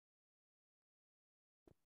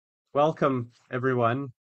Welcome,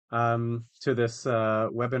 everyone, to this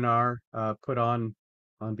webinar put on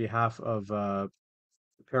behalf of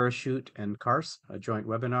Parachute and CARSP, a joint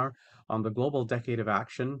webinar on the Global Decade of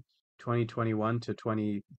Action 2021 to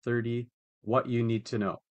 2030, What You Need to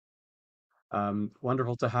Know.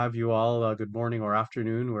 Wonderful to have you all. Good morning or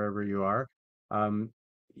afternoon, wherever you are. Um,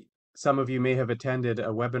 some of you may have attended a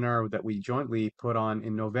webinar that we jointly put on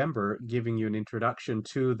in November, giving you an introduction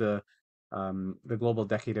to the Global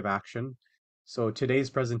Decade of Action. So today's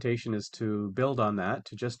presentation is to build on that,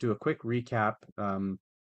 to just do a quick recap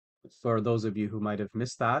for those of you who might have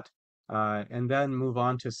missed that, and then move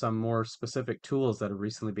on to some more specific tools that have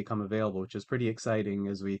recently become available, which is pretty exciting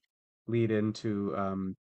as we lead into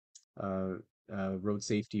uh, Road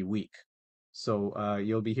Safety Week. So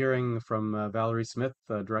you'll be hearing from Valerie Smith,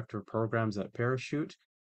 Director of Programs at Parachute,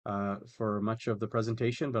 for much of the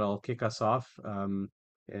presentation, but I'll kick us off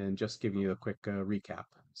and just giving you a quick recap.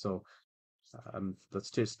 So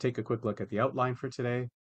let's just take a quick look at the outline for today.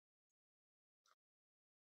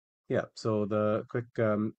 Yeah, so the quick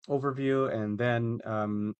overview, and then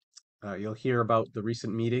you'll hear about the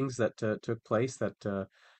recent meetings that took place that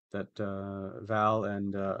Val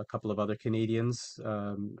and a couple of other Canadians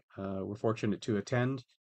were fortunate to attend,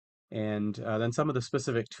 and then some of the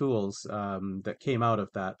specific tools that came out of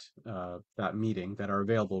that meeting that are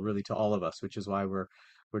available really to all of us, which is why we're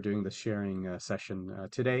doing the sharing session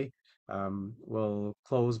today. We'll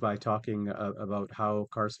close by talking about how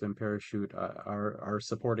CARSP and Parachute are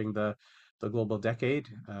supporting the global decade,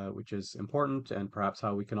 which is important, and perhaps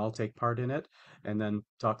how we can all take part in it, and then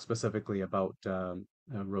talk specifically about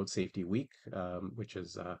Road Safety Week, which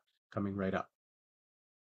is coming right up.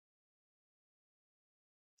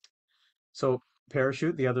 So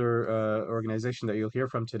Parachute, the other organization that you'll hear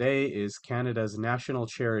from today, is Canada's national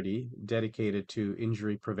charity dedicated to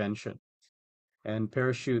injury prevention. And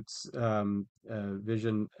Parachute's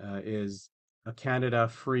vision is a Canada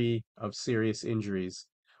free of serious injuries,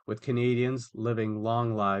 with Canadians living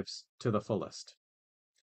long lives to the fullest.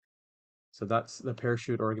 So that's the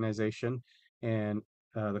Parachute organization. And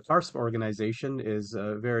the CARSP organization is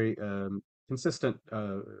a very consistent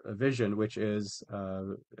vision, which is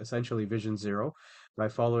essentially Vision Zero. By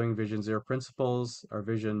following Vision Zero principles, our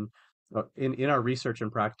vision in our research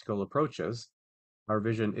and practical approaches, our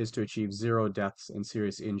vision is to achieve zero deaths and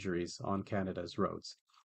serious injuries on Canada's roads.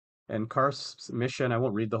 And CARSP's mission, I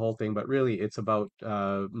won't read the whole thing, but really it's about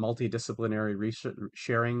multidisciplinary research,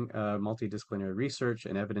 sharing multidisciplinary research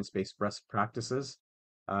and evidence-based best practices,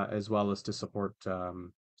 as well as to support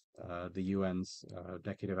the UN's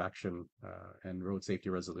Decade of Action and road safety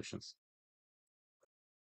resolutions.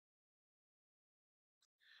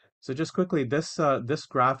 So just quickly, this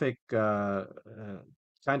graphic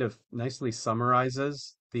kind of nicely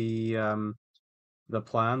summarizes the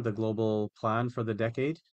plan, the global plan for the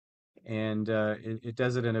decade. And it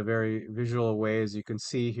does it in a very visual way, as you can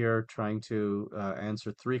see here, trying to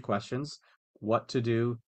answer three questions: what to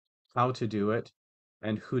do, how to do it,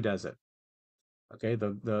 and who does it. Okay,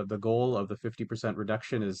 the goal of the 50%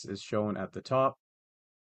 reduction is shown at the top.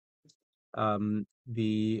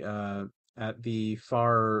 The At the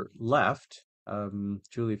far left,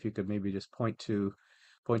 Julie, if you could maybe just point to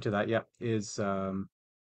that, yep, is the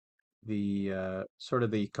sort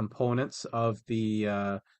of the components of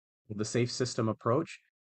the safe system approach.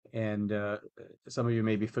 And some of you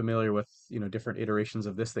may be familiar with, different iterations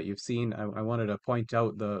of this that you've seen. I wanted to point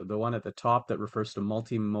out the one at the top that refers to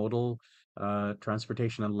multimodal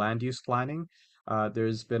transportation and land use planning.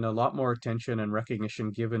 There's been a lot more attention and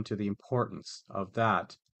recognition given to the importance of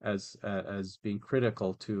that as being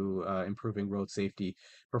critical to improving road safety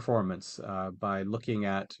performance by looking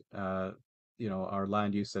at our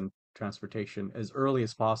land use and transportation as early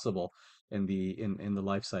as possible in the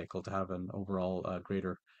life cycle to have an overall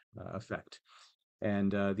greater effect.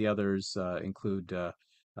 And the others include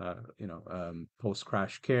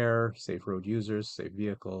post-crash care, safe road users, safe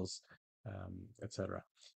vehicles, etc.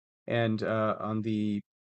 And on the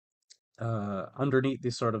underneath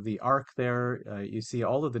this sort of the arc there, you see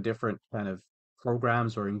all of the different kind of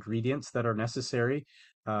programs or ingredients that are necessary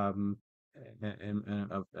um,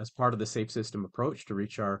 as part of the safe system approach to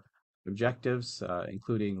reach our objectives,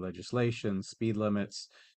 including legislation, speed limits,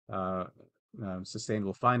 uh,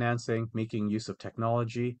 sustainable financing, making use of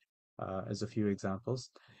technology, as a few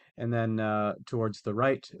examples. And then towards the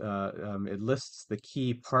right, it lists the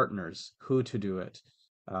key partners, who to do it.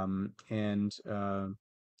 And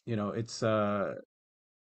you know, it's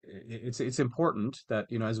important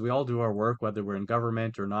that, as we all do our work, whether we're in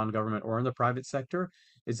government or non-government or in the private sector,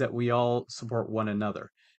 is that we all support one another.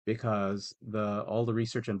 because all the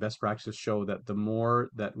research and best practices show that the more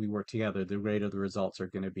that we work together, the greater the results are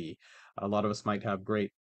going to be. A lot of us might have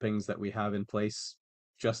great things that we have in place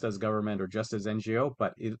just as government or just as NGO,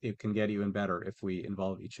 but it can get even better if we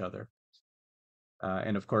involve each other.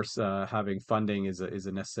 And of course, having funding is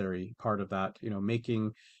a necessary part of that. You know,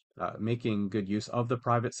 making good use of the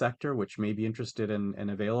private sector, which may be interested in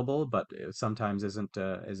and available, but sometimes isn't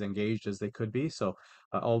as engaged as they could be. So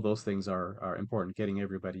all those things are important. Getting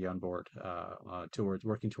everybody on board towards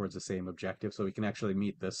working towards the same objective, so we can actually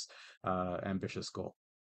meet this ambitious goal.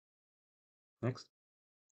 Next.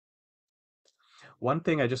 One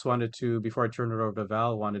thing I just wanted to, before I turn it over to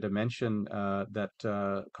Val, wanted to mention that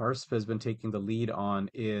CARSP has been taking the lead on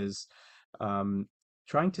is um,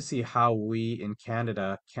 trying to see how we in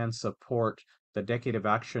Canada can support the Decade of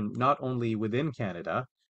Action, not only within Canada,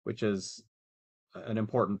 which is an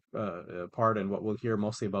important part and what we'll hear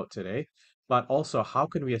mostly about today, but also how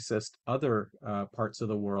can we assist other parts of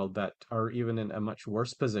the world that are even in a much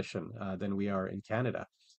worse position than we are in Canada.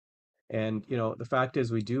 And you know, the fact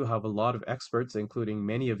is, we do have a lot of experts, including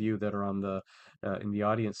many of you that are on the in the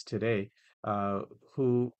audience today,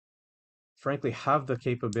 who frankly have the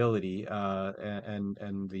capability and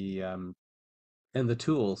the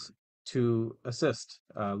tools to assist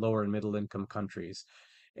lower and middle income countries.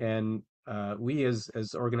 And we as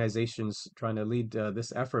organizations trying to lead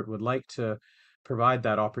this effort would like to provide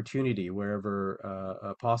that opportunity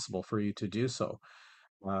wherever possible for you to do so.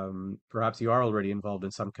 Perhaps you are already involved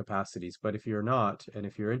in some capacities, but if you're not, and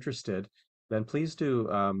if you're interested, then please do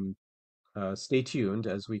stay tuned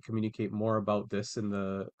as we communicate more about this in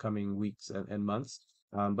the coming weeks and months.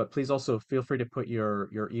 But please also feel free to put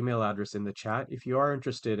your email address in the chat if you are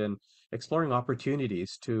interested in exploring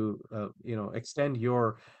opportunities to you know, extend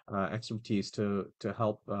your expertise to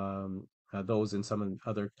help those in some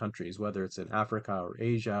other countries, whether it's in Africa or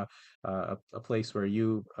Asia, a place where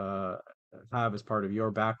you have as part of your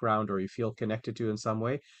background or you feel connected to in some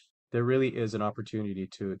way. There really is an opportunity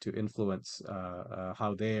to influence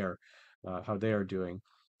how they are doing,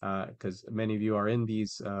 because many of you are in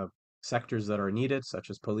these sectors that are needed, such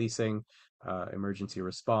as policing, emergency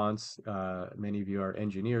response. Many of you are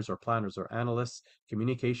engineers or planners or analysts,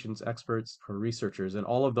 communications experts or researchers, and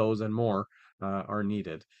all of those and more are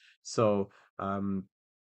needed. So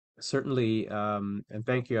certainly, and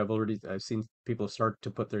thank you. I've seen people start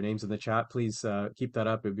to put their names in the chat. Please keep that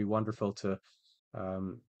up. It'd be wonderful to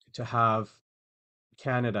have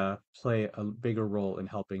Canada play a bigger role in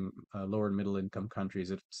helping lower and middle income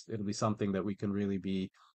countries. It'll be something that we can really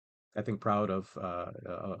be, I think, proud of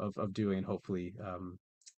doing, and hopefully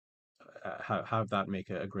have that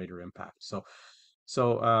make a greater impact. So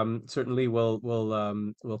certainly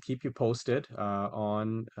we'll keep you posted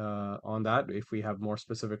on that if we have more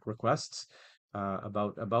specific requests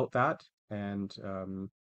about that. And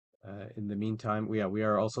in the meantime, we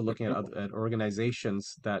are also looking at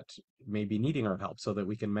organizations that may be needing our help so that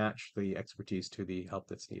we can match the expertise to the help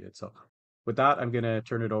that's needed. So with that, I'm going to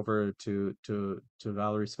turn it over to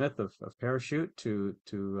Valerie Smith of Parachute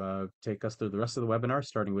to take us through the rest of the webinar,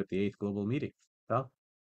 starting with the 8th Global Meeting. Val?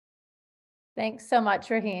 Thanks so much,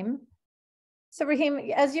 Raheem. So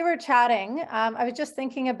Raheem, as you were chatting, I was just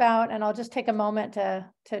thinking about, and I'll just take a moment to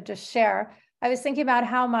just share, I was thinking about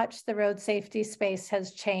how much the road safety space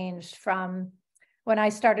has changed from when I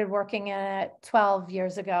started working in it 12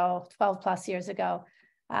 plus years ago.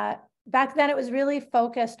 Back then, it was really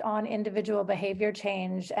focused on individual behavior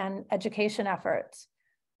change and education efforts.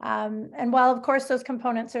 And while, of course, those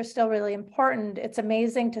components are still really important, it's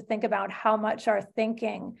amazing to think about how much our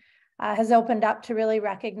thinking has opened up to really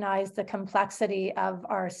recognize the complexity of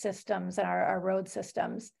our systems and our road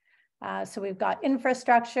systems. So we've got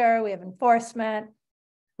infrastructure, we have enforcement,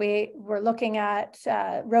 we're looking at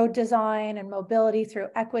road design and mobility through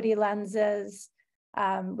equity lenses.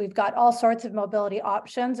 We've got all sorts of mobility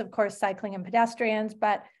options, of course, cycling and pedestrians,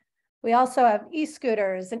 but we also have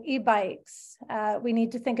e-scooters and e-bikes. We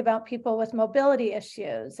need to think about people with mobility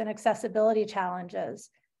issues and accessibility challenges.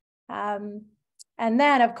 And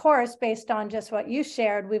then, of course, based on just what you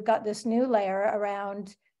shared, we've got this new layer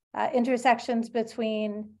around intersections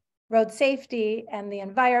between road safety and the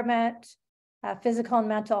environment, physical and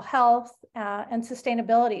mental health, and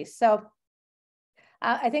sustainability. So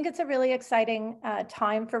I think it's a really exciting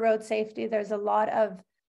time for road safety. There's a lot of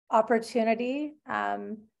opportunity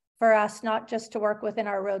for us, not just to work within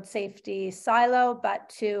our road safety silo, but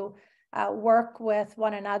to work with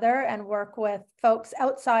one another and work with folks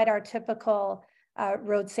outside our typical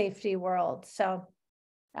road safety world. So,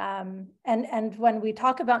 and when we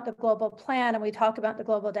talk about the global plan and we talk about the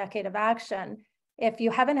global decade of action, if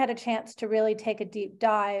you haven't had a chance to really take a deep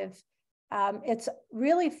dive, it's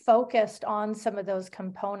really focused on some of those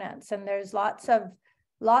components, and there's lots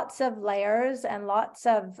of layers and lots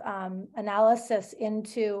of analysis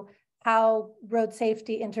into how road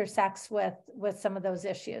safety intersects with some of those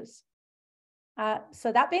issues.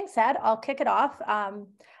 So that being said, I'll kick it off.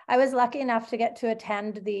 I was lucky enough to get to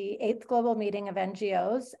attend the 8th Global Meeting of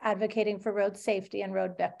NGOs advocating for road safety and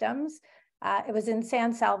road victims. It was in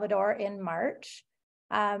San Salvador in March.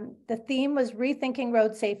 The theme was rethinking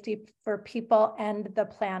road safety for people and the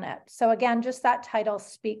planet. So again, just that title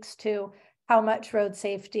speaks to how much road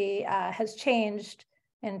safety has changed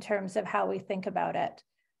in terms of how we think about it.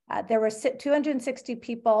 There were 260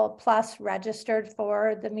 people plus registered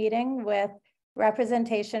for the meeting with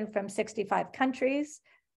representation from 65 countries.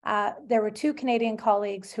 There were 2 Canadian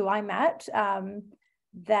colleagues who I met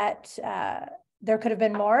there could have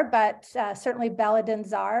been more, but certainly Bella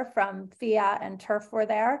Dinzar from FIA and TURF were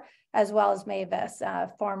there, as well as Mavis,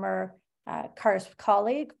 former CARSP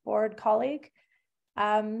colleague, board colleague.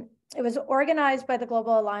 It was organized by the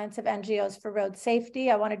Global Alliance of NGOs for Road Safety.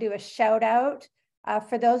 I want to do a shout out.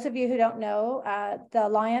 For those of you who don't know, the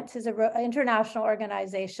Alliance is an international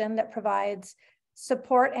organization that provides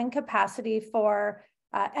support and capacity for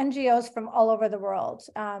NGOs from all over the world.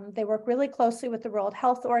 They work really closely with the World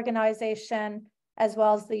Health Organization, as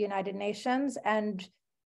well as the United Nations, and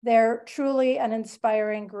they're truly an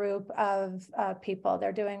inspiring group of people.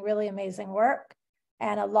 They're doing really amazing work.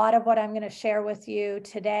 And a lot of what I'm going to share with you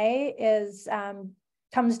today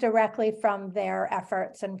comes directly from their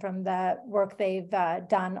efforts and from the work they've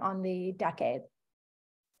done on the decade.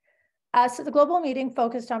 So the global meeting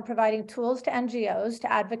focused on providing tools to NGOs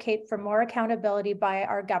to advocate for more accountability by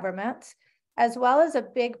our governments, as well as a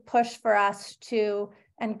big push for us to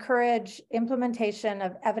encourage implementation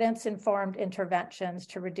of evidence-informed interventions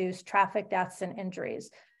to reduce traffic deaths and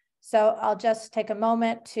injuries. So I'll just take a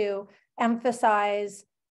moment to emphasize,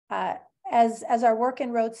 as our work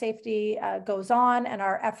in road safety goes on and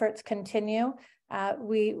our efforts continue,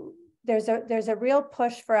 there's a real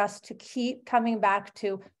push for us to keep coming back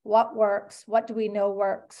to what works, what do we know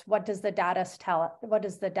works, what does the data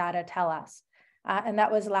tell us? And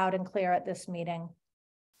that was loud and clear at this meeting.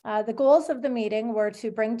 The goals of the meeting were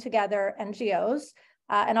to bring together NGOs,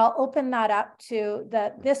 and I'll open that up to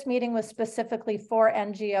this meeting was specifically for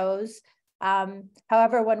NGOs.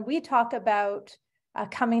 However, when we talk about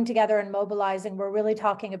coming together and mobilizing, we're really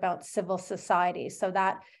talking about civil society. So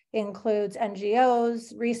that includes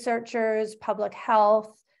NGOs, researchers, public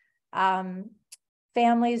health,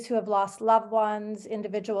 families who have lost loved ones,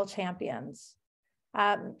 individual champions.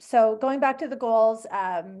 So going back to the goals,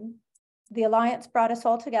 the Alliance brought us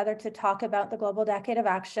all together to talk about the Global Decade of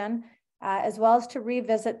Action, as well as to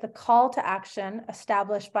revisit the call to action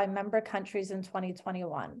established by member countries in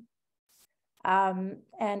 2021. And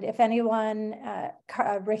if anyone,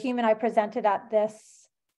 Raheem and I presented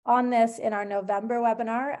on this in our November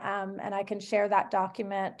webinar, and I can share that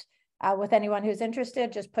document with anyone who's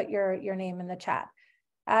interested. Just put your name in the chat.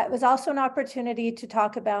 It was also an opportunity to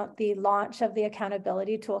talk about the launch of the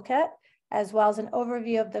Accountability Toolkit, as well as an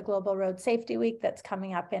overview of the Global Road Safety Week that's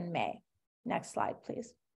coming up in May. Next slide,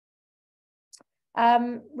 please.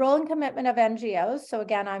 Role and commitment of NGOs. So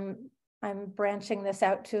again, I'm branching this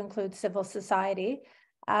out to include civil society.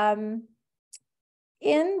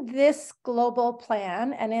 In this global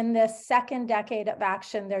plan and in this second decade of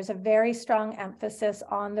action, there's a very strong emphasis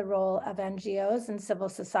on the role of NGOs and civil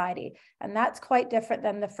society, and that's quite different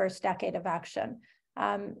than the first decade of action.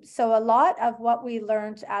 So a lot of what we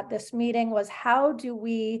learned at this meeting was how do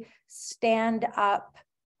we stand up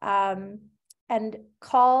and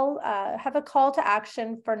have a call to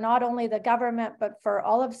action for not only the government, but for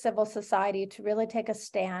all of civil society to really take a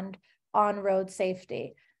stand on road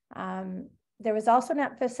safety. There was also an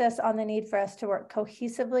emphasis on the need for us to work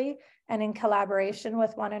cohesively and in collaboration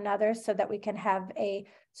with one another so that we can have a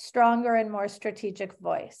stronger and more strategic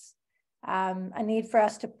voice. A need for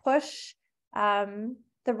us to push the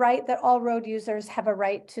right that all road users have a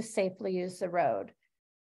right to safely use the road.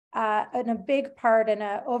 And a big part and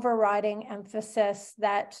an overriding emphasis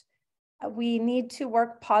that we need to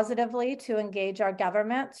work positively to engage our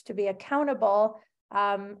governments to be accountable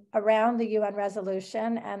around the UN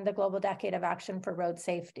resolution and the Global Decade of Action for Road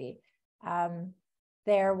Safety.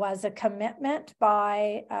 There was a commitment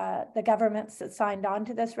by the governments that signed on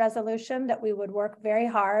to this resolution that we would work very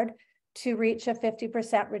hard to reach a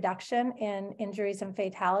 50% reduction in injuries and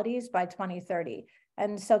fatalities by 2030.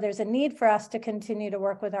 And so there's a need for us to continue to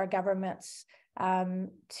work with our governments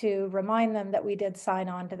to remind them that we did sign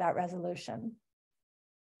on to that resolution.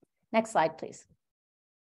 Next slide, please.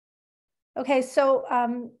 Okay,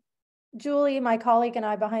 so Julie, my colleague, and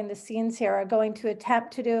I behind the scenes here are going to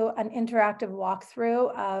attempt to do an interactive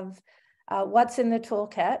walkthrough of what's in the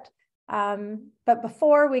toolkit. But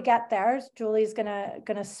before we get there, Julie's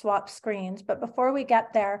gonna swap screens. But before we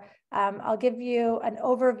get there, I'll give you an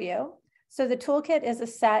overview. So the toolkit is a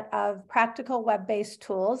set of practical web-based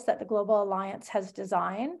tools that the Global Alliance has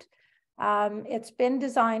designed. It's been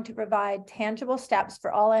designed to provide tangible steps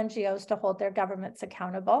for all NGOs to hold their governments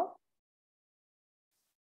accountable.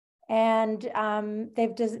 And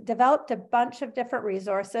they've developed a bunch of different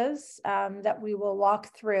resources that we will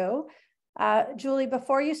walk through. Julie,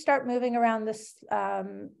 before you start moving around this,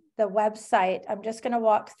 the website, I'm just going to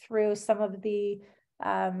walk through some of the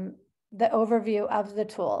overview of the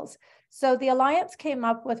tools. So the Alliance came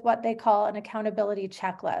up with what they call an accountability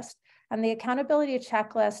checklist. And the accountability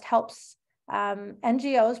checklist helps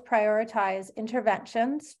NGOs prioritize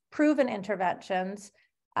interventions, proven interventions,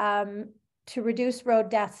 to reduce road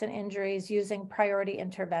deaths and injuries using priority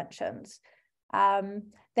interventions.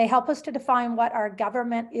 They help us to define what our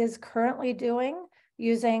government is currently doing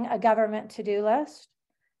using a government to-do list.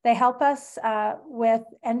 They help us with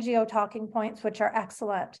NGO talking points, which are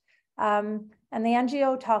excellent. And the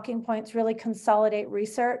NGO talking points really consolidate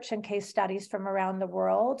research and case studies from around the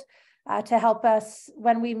world to help us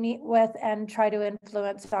when we meet with and try to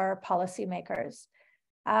influence our policymakers.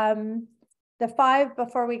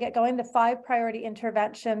 Before we get going, the 5 priority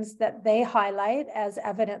interventions that they highlight as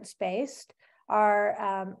evidence-based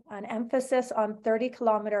are an emphasis on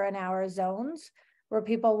 30-kilometer-an-hour zones where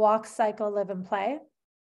people walk, cycle, live, and play,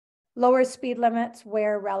 lower speed limits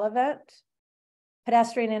where relevant,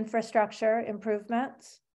 pedestrian infrastructure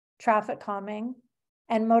improvements, traffic calming,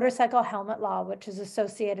 and motorcycle helmet law, which is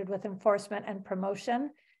associated with enforcement and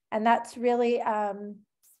promotion. And that's really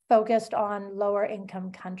focused on lower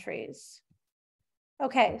income countries.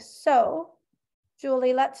 Okay, so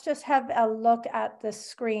Julie, let's just have a look at the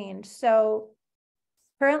screen. So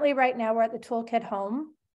currently right now we're at the toolkit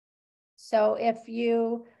home. So if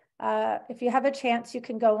you have a chance, you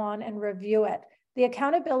can go on and review it. The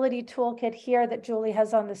accountability toolkit here that Julie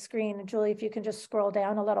has on the screen, and Julie, if you can just scroll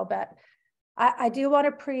down a little bit. I do want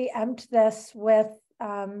to preempt this with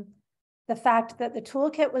the fact that the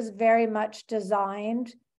toolkit was very much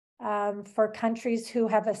designed for countries who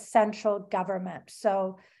have a central government.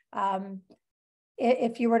 So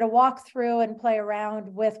if you were to walk through and play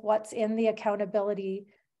around with what's in the accountability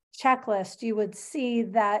checklist, you would see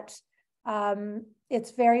that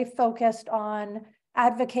it's very focused on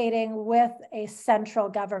advocating with a central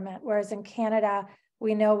government, whereas in Canada,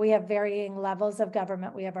 we know we have varying levels of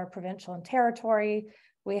government. We have our provincial and territory,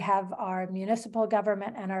 we have our municipal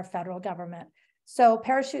government and our federal government. So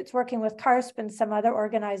Parachute's working with CARSP and some other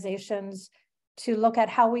organizations to look at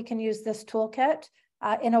how we can use this toolkit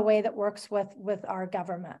in a way that works with our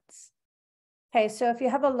governments. Okay, so if you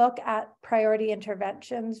have a look at priority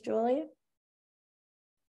interventions, Julie.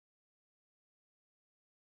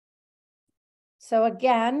 So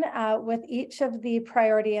again, with each of the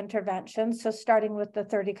priority interventions, so starting with the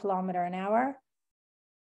 30-kilometer-an-hour,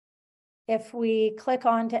 if we click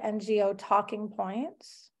on to NGO talking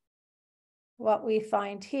points, what we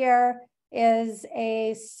find here is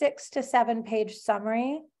a 6 to 7 page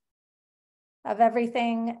summary of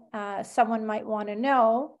everything someone might want to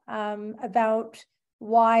know about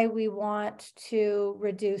why we want to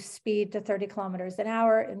reduce speed to 30 kilometers an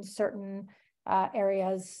hour in certain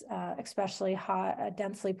areas, especially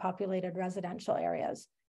densely populated residential areas.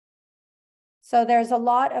 So there's a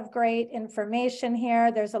lot of great information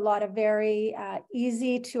here. There's a lot of very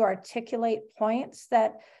easy to articulate points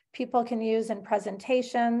that people can use in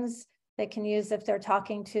presentations. They can use if they're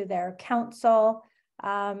talking to their council.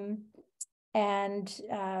 Yeah,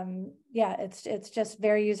 it's just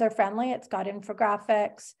very user-friendly. It's got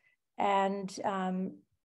infographics, and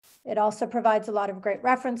it also provides a lot of great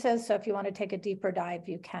references. So if you want to take a deeper dive,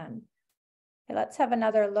 you can. Okay, let's have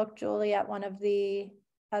another look, Julie, at one of the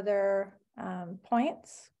other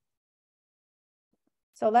points.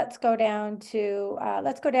 So let's go down to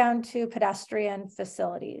pedestrian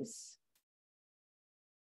facilities.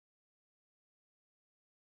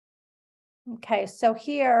 Okay, so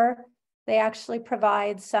here they actually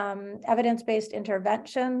provide some evidence-based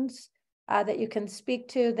interventions that you can speak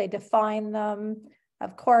to. They define them.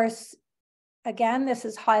 Of course, again, this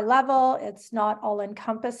is high level. It's not all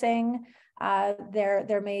encompassing.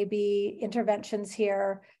 There may be interventions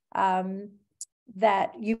here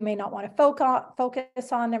that you may not want to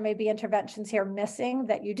focus on. There may be interventions here missing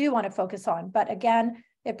that you do want to focus on. But again,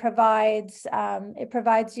 it provides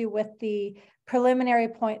you with the preliminary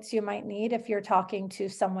points you might need if you're talking to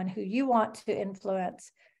someone who you want to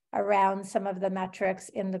influence around some of the metrics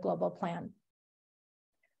in the global plan.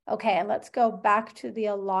 Okay, and let's go back to the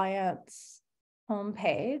Alliance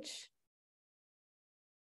homepage.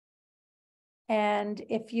 And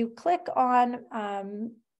if you click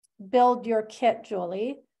on Build Your Kit,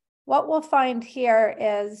 Julie, what we'll find here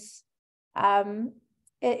is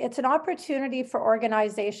it's an opportunity for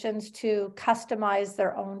organizations to customize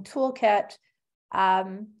their own toolkit.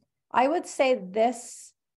 I would say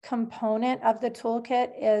this component of the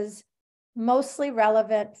toolkit is mostly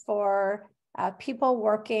relevant for people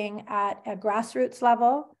working at a grassroots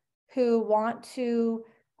level who want to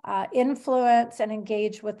influence and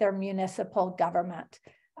engage with their municipal government.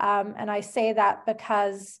 And I say that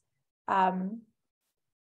because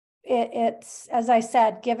it's, as I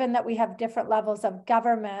said, given that we have different levels of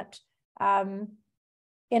government,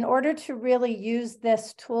 in order to really use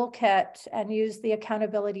this toolkit and use the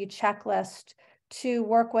accountability checklist to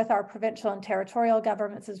work with our provincial and territorial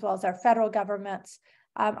governments as well as our federal governments,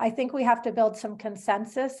 I think we have to build some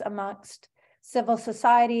consensus amongst civil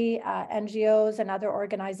society, NGOs, and other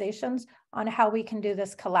organizations on how we can do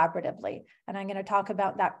this collaboratively. And I'm going to talk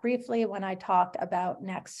about that briefly when I talk about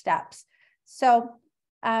next steps. So,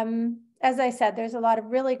 as I said, there's a lot of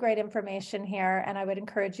really great information here, and I would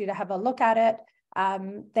encourage you to have a look at it.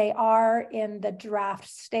 They are in the draft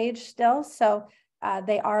stage still, so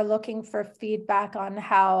they are looking for feedback on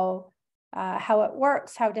how it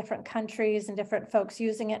works, how different countries and different folks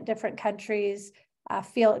using it in different countries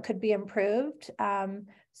feel it could be improved.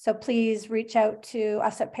 So please reach out to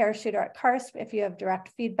us at Parachute or at CARSP if you have direct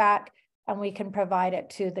feedback, and we can provide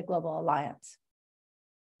it to the Global Alliance.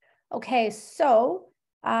 Okay, so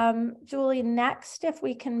Julie, next, if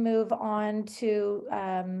we can move on to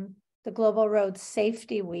the Global Road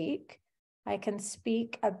Safety Week, I can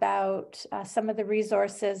speak about some of the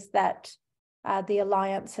resources that the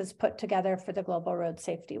Alliance has put together for the Global Road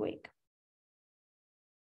Safety Week.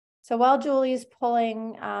 So while Julie's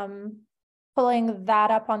pulling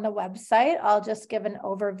that up on the website, I'll just give an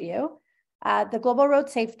overview. The Global Road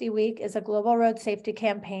Safety Week is a global road safety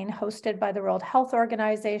campaign hosted by the World Health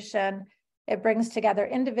Organization. It brings together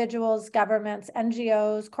individuals, governments,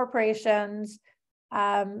 NGOs, corporations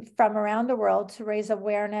from around the world to raise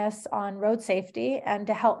awareness on road safety and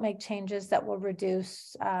to help make changes that will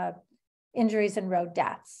reduce injuries and road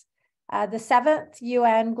deaths. The 7th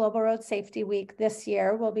UN Global Road Safety Week this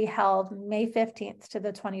year will be held May 15th to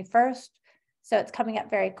the 21st. So it's coming up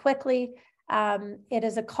very quickly. It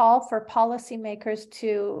is a call for policymakers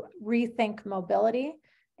to rethink mobility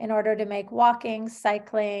in order to make walking,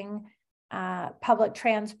 cycling, public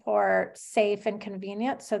transport safe and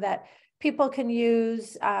convenient so that people can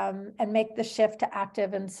use and make the shift to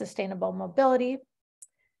active and sustainable mobility.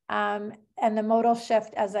 And the modal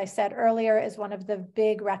shift, as I said earlier, is one of the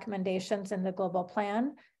big recommendations in the global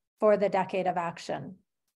plan for the decade of action.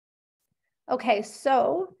 Okay,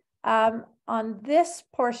 so on this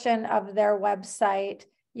portion of their website,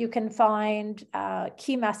 you can find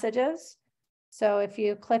key messages. So if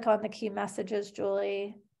you click on the key messages,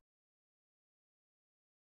 Julie.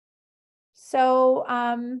 So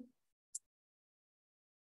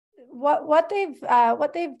what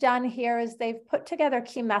they've done here is they've put together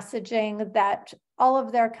key messaging that all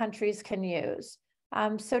of their countries can use.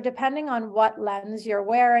 So depending on what lens you're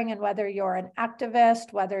wearing and whether you're an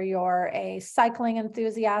activist, whether you're a cycling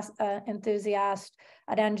enthusiast,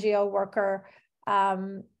 an NGO worker,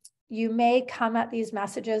 you may come at these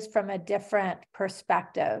messages from a different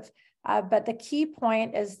perspective. But the key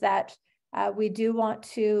point is that we do want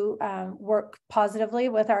to work positively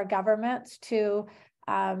with our governments to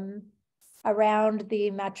around the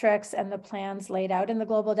metrics and the plans laid out in the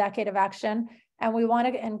Global Decade of Action. And we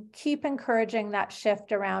want to keep encouraging that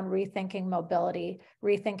shift around rethinking mobility,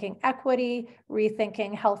 rethinking equity,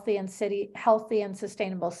 rethinking healthy and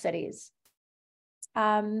sustainable cities.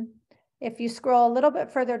 If you scroll a little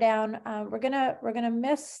bit further down, we're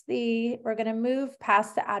gonna move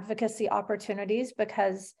past the advocacy opportunities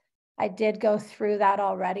because I did go through that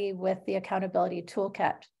already with the accountability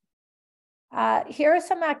toolkit. Here are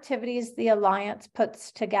some activities the Alliance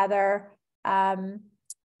puts together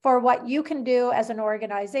for what you can do as an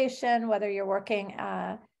organization, whether you're working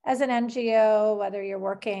as an NGO, whether you're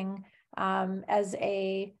working as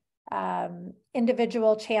a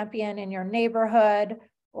individual champion in your neighborhood,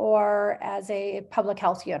 or as a public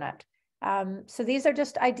health unit. So these are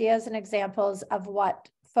just ideas and examples of what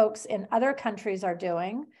folks in other countries are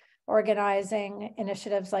doing, organizing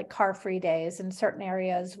initiatives like car-free days in certain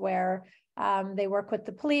areas where they work with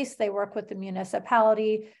the police, they work with the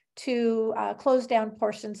municipality to close down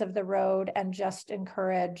portions of the road and just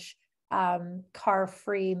encourage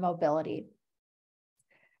car-free mobility.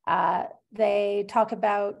 They talk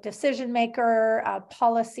about decision maker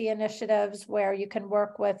policy initiatives where you can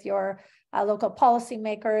work with your local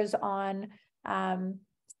policymakers on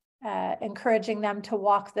encouraging them to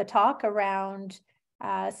walk the talk around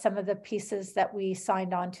some of the pieces that we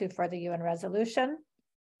signed on to for the UN resolution.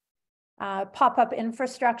 Pop-up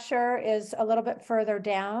infrastructure is a little bit further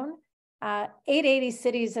down. 880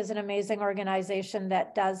 Cities is an amazing organization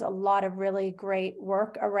that does a lot of really great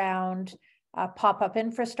work around pop-up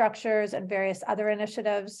infrastructures and various other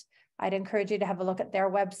initiatives. I'd encourage you to have a look at their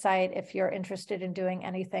website if you're interested in doing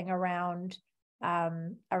anything around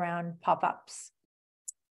pop-ups.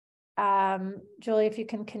 Julie, if you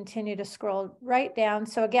can continue to scroll right down.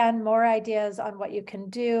 So again, more ideas on what you can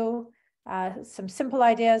do, some simple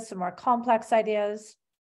ideas, some more complex ideas.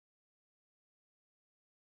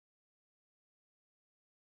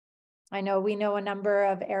 I know we know a number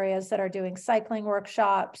of areas that are doing cycling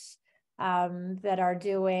workshops, that are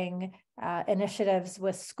doing initiatives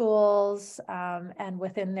with schools and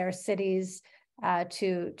within their cities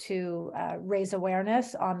to raise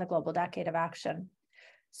awareness on the Global Decade of Action.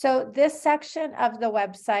 So this section of the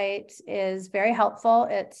website is very helpful.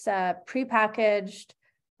 It's prepackaged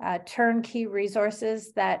turnkey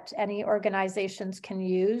resources that any organizations can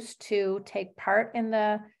use to take part in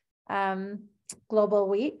the Global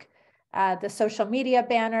Week. The social media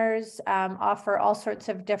banners offer all sorts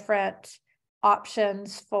of different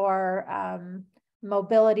options for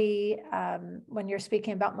mobility when you're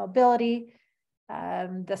speaking about mobility.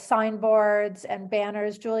 The signboards and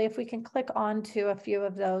banners. Julie, if we can click on to a few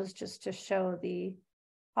of those just to show the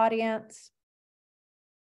audience.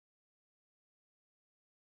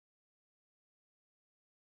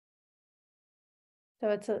 So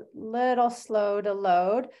it's a little slow to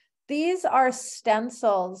load. These are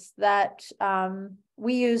stencils that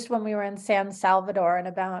we used when we were in San Salvador, and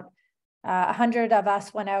about 100 of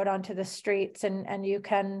us went out onto the streets, and you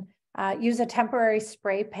can use a temporary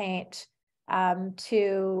spray paint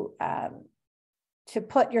to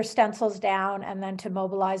put your stencils down and then to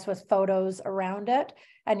mobilize with photos around it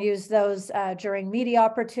and use those during media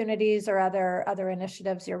opportunities or other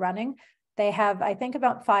initiatives you're running. They have, I think,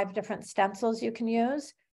 about 5 different stencils you can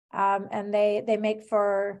use, and they make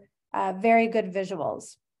for very good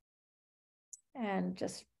visuals. And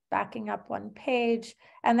just backing up one page.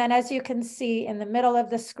 And then as you can see in the middle of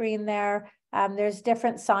the screen there, there's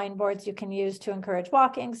different signboards you can use to encourage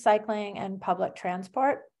walking, cycling, and public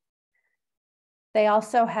transport. They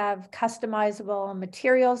also have customizable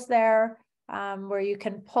materials there where you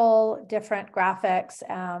can pull different graphics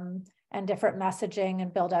and different messaging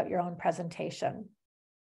and build out your own presentation.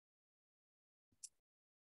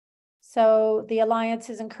 So the Alliance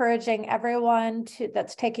is encouraging everyone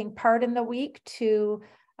that's taking part in the week to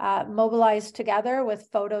mobilize together with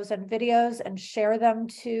photos and videos and share them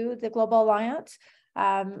to the Global Alliance.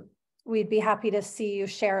 We'd be happy to see you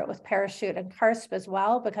share it with Parachute and CARSP as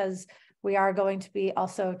well, because we are going to be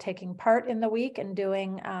also taking part in the week and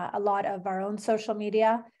doing a lot of our own social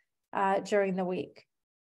media during the week.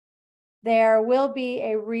 There will be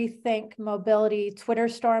a Rethink Mobility Twitter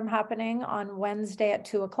storm happening on Wednesday at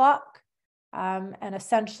 2 o'clock. And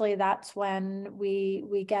essentially that's when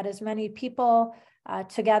we get as many people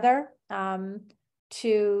together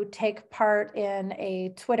to take part in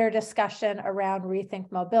a Twitter discussion around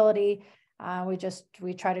Rethink Mobility.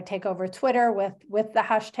 We try to take over Twitter with the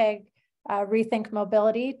hashtag Rethink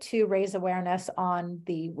Mobility to raise awareness on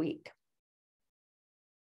the week.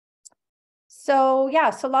 So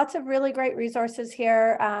yeah, so lots of really great resources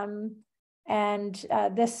here.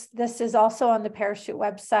 This is also on the Parachute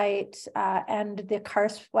website and the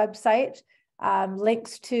CARSP website.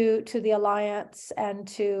 Links to the Alliance and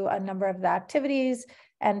to a number of the activities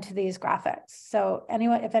and to these graphics. So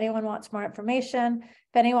if anyone wants more information,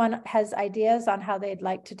 if anyone has ideas on how they'd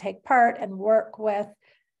like to take part and work with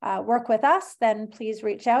us, then please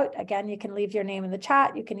reach out. Again, you can leave your name in the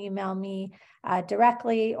chat. You can email me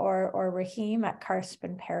directly or Raheem at CARSP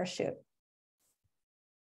and Parachute.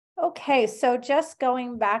 Okay, so just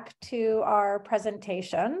going back to our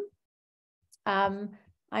presentation,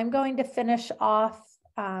 I'm going to finish off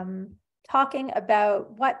talking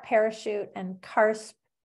about what Parachute and CARSP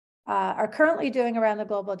are currently doing around the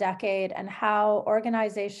Global Decade and how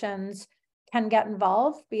organizations can get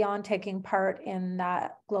involved beyond taking part in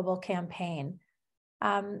that global campaign.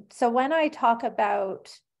 So when I talk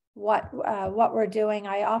about what we're doing,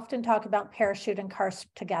 I often talk about Parachute and CARSP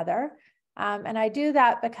together. And I do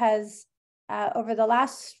that because over the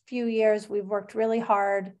last few years, we've worked really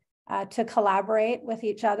hard to collaborate with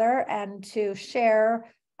each other and to share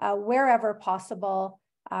wherever possible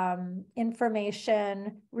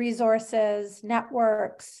information, resources,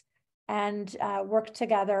 networks, and work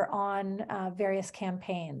together on various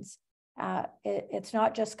campaigns. It's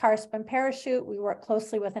not just CARSP and Parachute. We work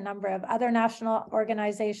closely with a number of other national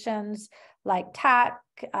organizations like TAC,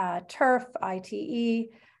 TURF, ITE,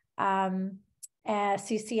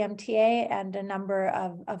 CCMTA, and a number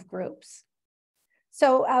of groups.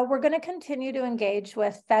 So we're going to continue to engage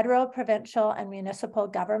with federal, provincial, and municipal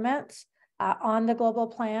governments on the global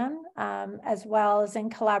plan, as well as in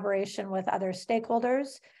collaboration with other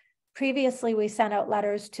stakeholders. Previously, we sent out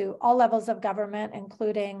letters to all levels of government,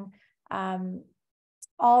 including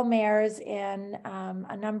all mayors in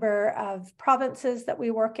a number of provinces that we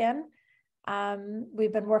work in.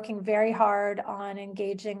 We've been working very hard on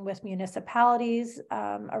engaging with municipalities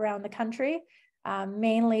around the country,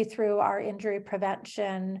 mainly through our injury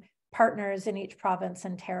prevention partners in each province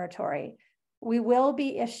and territory. We will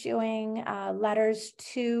be issuing letters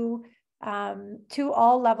to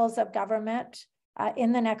all levels of government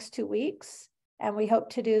in the next 2 weeks. And we hope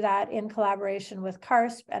to do that in collaboration with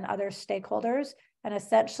CARSP and other stakeholders. And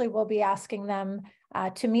essentially, we'll be asking them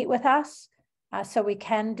to meet with us so we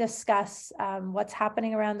can discuss what's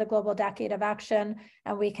happening around the Global Decade of Action,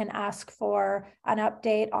 and we can ask for an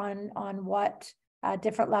update on what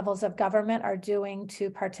different levels of government are doing to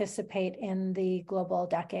participate in the Global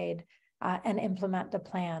Decade and implement the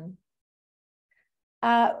plan.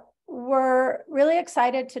 We're really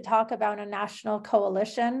excited to talk about a national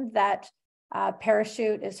coalition that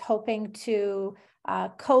Parachute is hoping to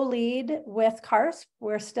co-lead with CARSP.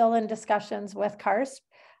 We're still in discussions with CARSP.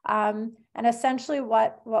 And essentially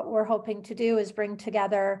what we're hoping to do is bring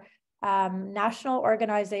together national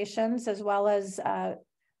organizations as well as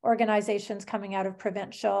organizations coming out of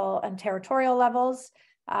provincial and territorial levels,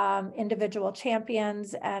 individual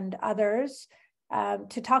champions and others,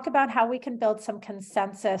 to talk about how we can build some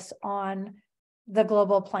consensus on the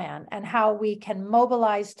global plan and how we can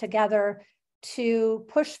mobilize together to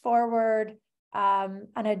push forward an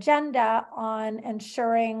agenda on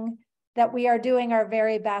ensuring that we are doing our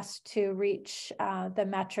very best to reach the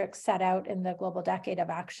metrics set out in the Global Decade of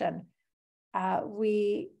Action.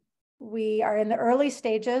 We are in the early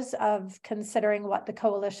stages of considering what the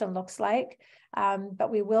coalition looks like,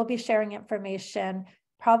 but we will be sharing information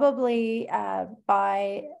probably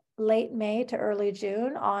by late May to early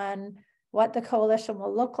June on what the coalition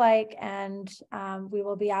will look like, and we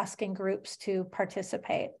will be asking groups to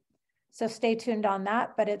participate. So stay tuned on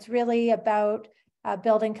that, but it's really about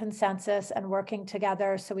building consensus and working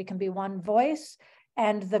together so we can be one voice,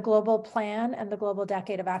 and the global plan and the Global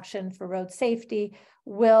Decade of Action for road safety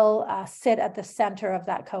will sit at the center of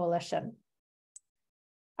that coalition.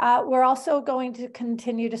 We're also going to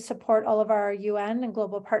continue to support all of our UN and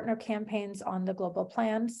global partner campaigns on the global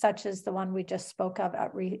plan, such as the one we just spoke of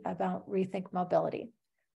about Rethink Mobility.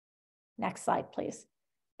 Next slide, please.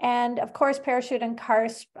 And of course, Parachute and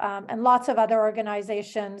CARSP and lots of other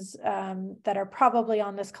organizations that are probably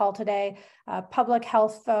on this call today, public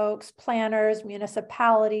health folks, planners,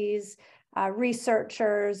 municipalities,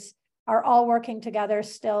 researchers, are all working together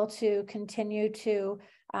still to continue to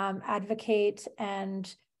advocate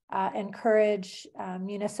and encourage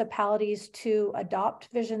municipalities to adopt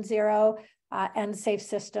Vision Zero and safe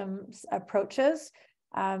systems approaches.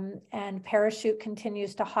 And Parachute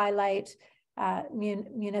continues to highlight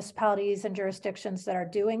municipalities and jurisdictions that are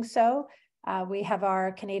doing so. We have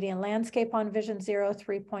our Canadian landscape on Vision Zero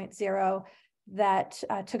 3.0 that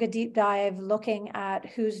took a deep dive looking at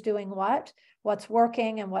who's doing what's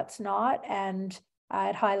working and what's not. And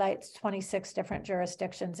it highlights 26 different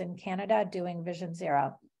jurisdictions in Canada doing Vision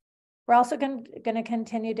Zero. We're also going to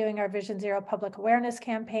continue doing our Vision Zero public awareness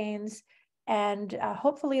campaigns and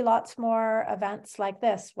hopefully lots more events like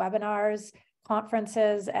this, webinars,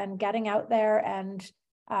 conferences, and getting out there and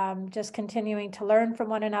just continuing to learn from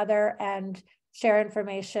one another and share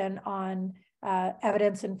information on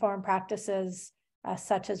evidence-informed practices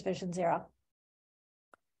such as Vision Zero.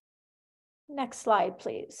 Next slide,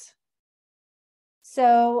 please.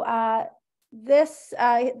 So these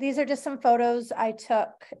are just some photos I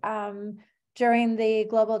took during the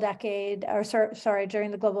Global Decade, or sorry,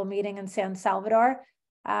 during the Global Meeting in San Salvador.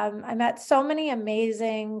 I met so many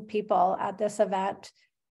amazing people at this event.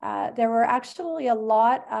 There were actually a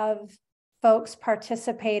lot of folks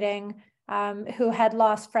participating who had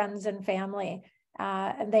lost friends and family,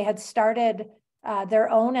 and they had started their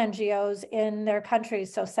own NGOs in their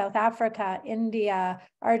countries. So South Africa, India,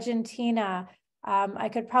 Argentina, I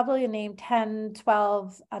could probably name 10,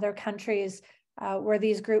 12 other countries where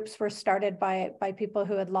these groups were started by people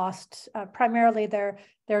who had lost primarily their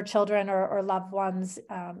children or loved ones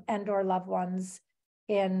and or loved ones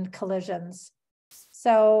in collisions.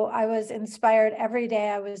 So I was inspired every day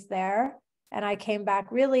I was there, and I came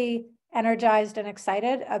back really energized and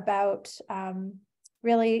excited about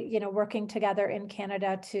really, working together in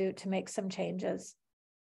Canada to make some changes.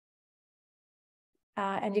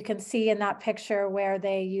 And you can see in that picture where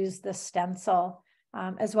they use the stencil,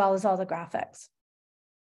 as well as all the graphics.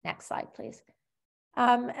 Next slide, please.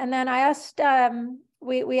 And then I asked,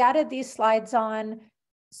 we added these slides on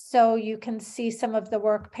so you can see some of the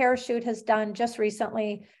work Parachute has done just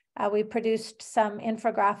recently. We produced some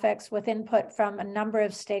infographics with input from a number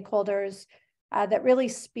of stakeholders that really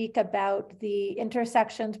speak about the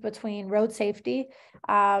intersections between road safety,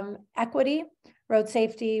 equity, road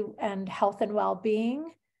safety, and health and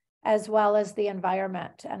well-being, as well as the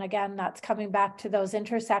environment. And again, that's coming back to those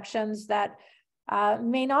intersections that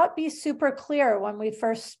may not be super clear when we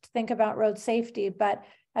first think about road safety, but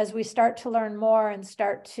as we start to learn more and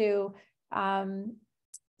start to have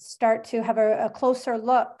a closer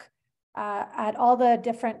look at all the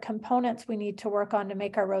different components we need to work on to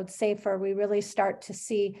make our roads safer, we really start to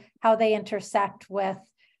see how they intersect with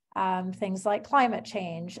things like climate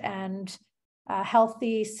change and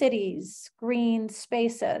healthy cities, green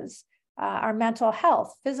spaces, our mental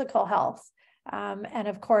health, physical health, and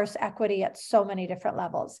of course, equity at so many different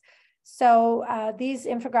levels. So these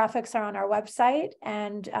infographics are on our website,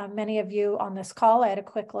 and many of you on this call, I had a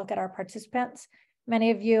quick look at our participants.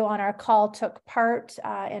 Many of you on our call took part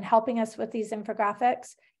in helping us with these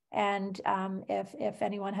infographics. And if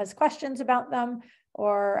anyone has questions about them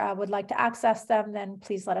or would like to access them, then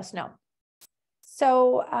please let us know.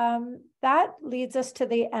 So that leads us to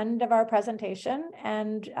the end of our presentation,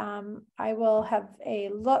 and I will have a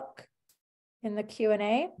look in the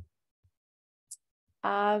Q&A.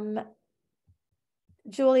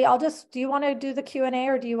 Julie, do you want to do the Q&A,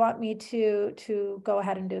 or do you want me to go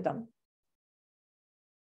ahead and do them?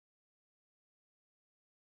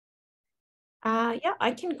 Yeah,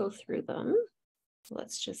 I can go through them.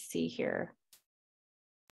 Let's just see here.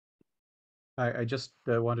 I just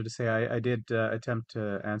wanted to say I did attempt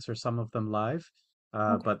to answer some of them live,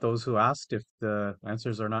 Okay. but those who asked, if the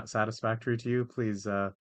answers are not satisfactory to you, please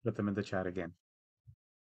put them in the chat again.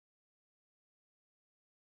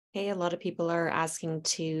 Okay, a lot of people are asking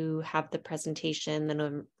to have the presentation,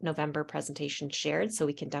 the November presentation shared, so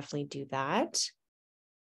we can definitely do that.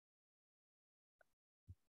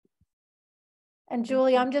 And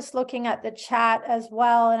Julie, I'm just looking at the chat as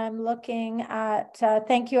well, and I'm looking at,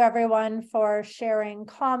 thank you everyone for sharing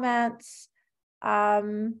comments.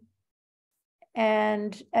 And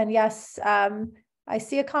yes, I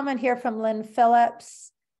see a comment here from Lynn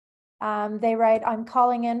Phillips. They write, I'm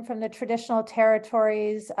calling in from the traditional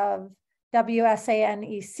territories of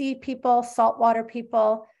WSANEC people, saltwater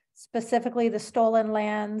people, specifically the stolen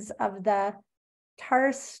lands of the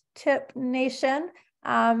CARSP Nation.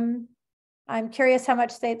 I'm curious how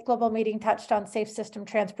much the global meeting touched on safe system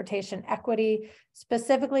transportation equity,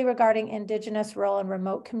 specifically regarding Indigenous, rural, and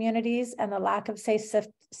remote communities and the lack of safe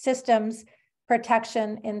systems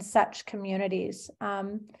protection in such communities.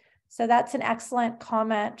 So that's an excellent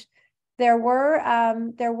comment. There were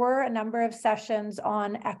a number of sessions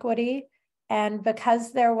on equity, and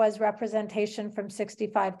because there was representation from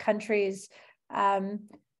 65 countries,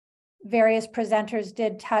 various presenters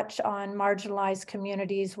did touch on marginalized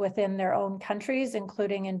communities within their own countries,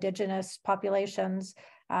 including Indigenous populations.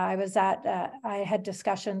 I had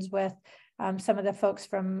discussions with some of the folks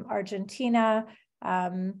from Argentina,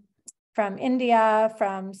 from India,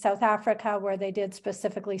 from South Africa, where they did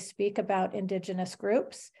specifically speak about Indigenous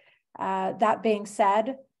groups. That being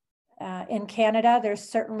said, in Canada, there's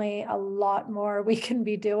certainly a lot more we can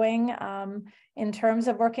be doing in terms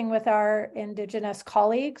of working with our Indigenous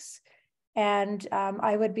colleagues. And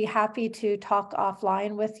I would be happy to talk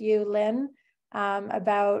offline with you, Lynn,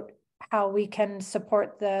 about how we can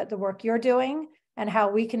support the work you're doing and how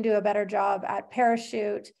we can do a better job at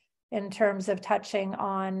Parachute in terms of touching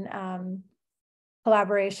on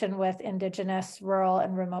collaboration with Indigenous, rural,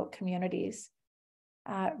 and remote communities.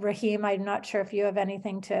 Raheem, I'm not sure if you have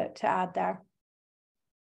anything to add there.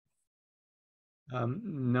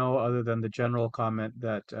 No, other than the general comment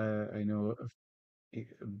that I know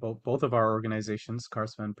both of our organizations,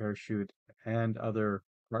 CARSP and Parachute, and other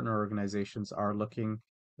partner organizations are looking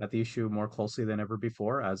at the issue more closely than ever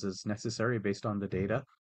before, as is necessary based on the data.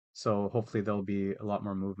 So hopefully there'll be a lot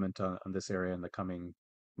more movement on this area in the coming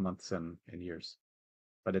months and years.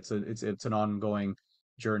 But it's an ongoing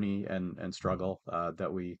journey and struggle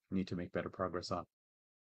that we need to make better progress on.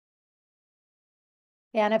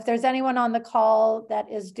 Yeah, and if there's anyone on the call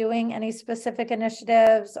that is doing any specific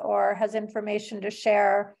initiatives or has information to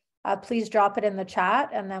share, please drop it in the chat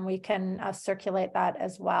and then we can circulate that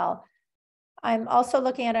as well. I'm also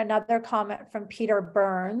looking at another comment from Peter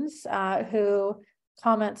Burns, who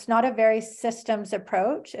comments, not a very systems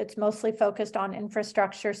approach. It's mostly focused on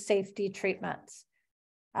infrastructure safety treatments.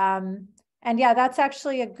 And yeah, that's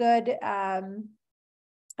actually a good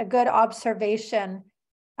observation.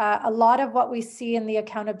 A lot of what we see in the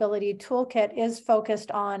accountability toolkit is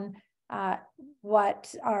focused on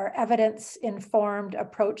what are evidence-informed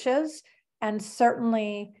approaches. And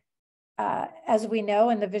certainly, as we know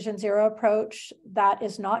in the Vision Zero approach, that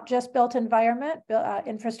is not just built environment.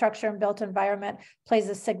 Infrastructure and built environment plays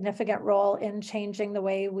a significant role in changing the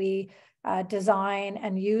way we design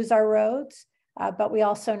and use our roads. But we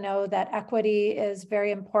also know that equity is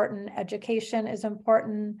very important, education is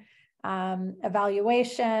important,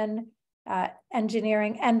 evaluation,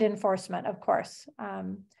 engineering, and enforcement, of course.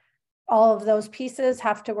 All of those pieces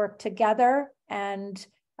have to work together, and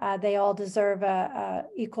they all deserve a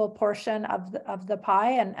equal portion of the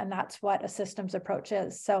pie, and that's what a systems approach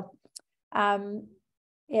is. So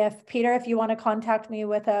if Peter, if you want to contact me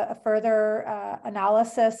with a further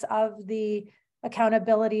analysis of the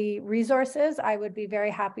accountability resources, I would be very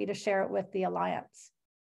happy to share it with the Alliance.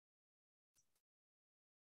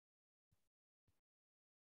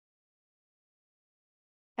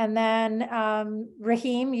 And then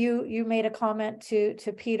Raheem, you made a comment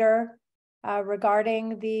to Peter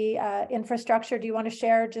regarding the infrastructure. Do you want to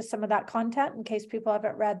share just some of that content in case people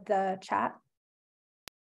haven't read the chat?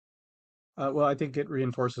 Well, I think it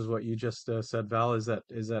reinforces what you just said, Val, is that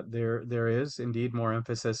there is indeed more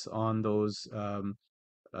emphasis on those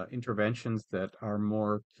interventions that are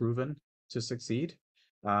more proven to succeed.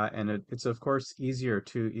 And it's of course easier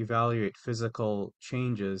to evaluate physical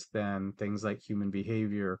changes than things like human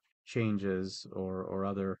behavior changes or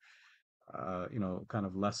other kind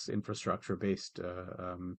of less infrastructure based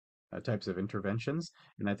types of interventions.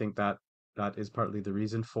 And I think that is partly the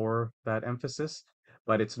reason for that emphasis,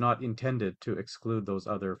 but it's not intended to exclude those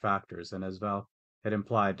other factors. And as Val had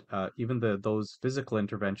implied, even those physical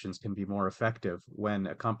interventions can be more effective when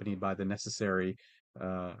accompanied by the necessary,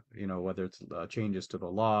 whether it's changes to the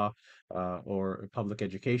law or public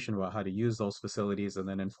education about how to use those facilities, and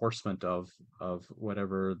then enforcement of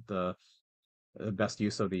whatever the best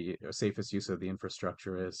use of the safest use of the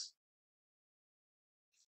infrastructure is.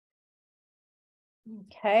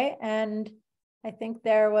 Okay, and I think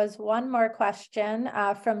there was one more question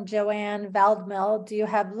from Joanne Valdmill. Do you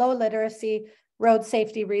have low literacy road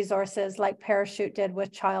safety resources like Parachute did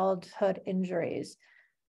with childhood injuries?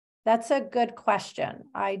 That's a good question.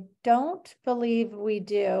 I don't believe we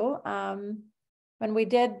do. When we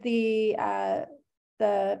did the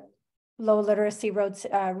low literacy roads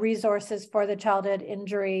resources for the childhood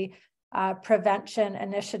injury prevention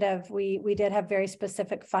initiative, we did have very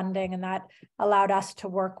specific funding, and that allowed us to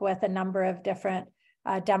work with a number of different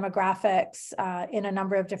demographics in a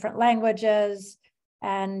number of different languages,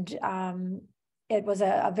 and it was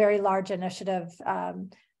a very large initiative.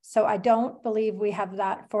 So I don't believe we have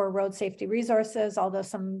that for road safety resources, although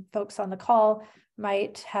some folks on the call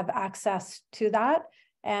might have access to that.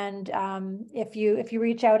 And if you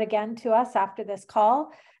reach out again to us after this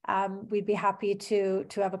call, we'd be happy to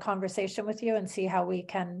have a conversation with you and see how we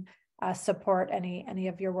can support any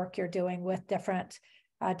of your work you're doing with different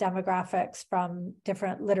demographics from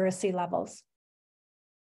different literacy levels.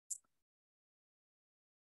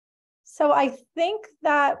 So I think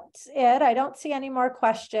that's it. I don't see any more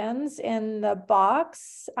questions in the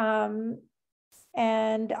box.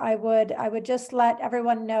 And I would just let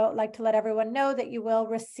everyone know, that you will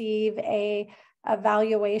receive a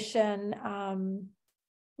evaluation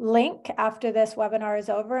link after this webinar is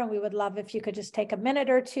over, and we would love if you could just take a minute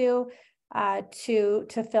or two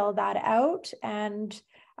to fill that out. And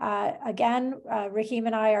again, Raheem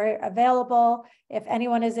and I are available if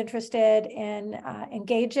anyone is interested in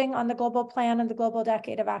engaging on the global plan and the global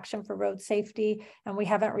decade of action for road safety, and we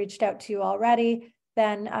haven't reached out to you already,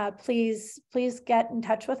 then please get in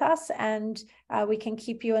touch with us, and we can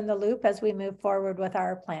keep you in the loop as we move forward with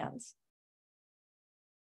our plans.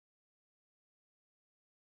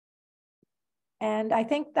 And I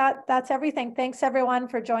think that's everything. Thanks everyone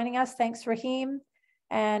for joining us. Thanks Raheem,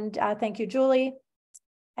 and thank you Julie.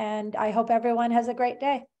 And I hope everyone has a great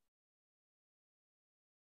day.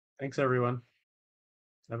 Thanks everyone.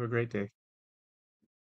 Have a great day.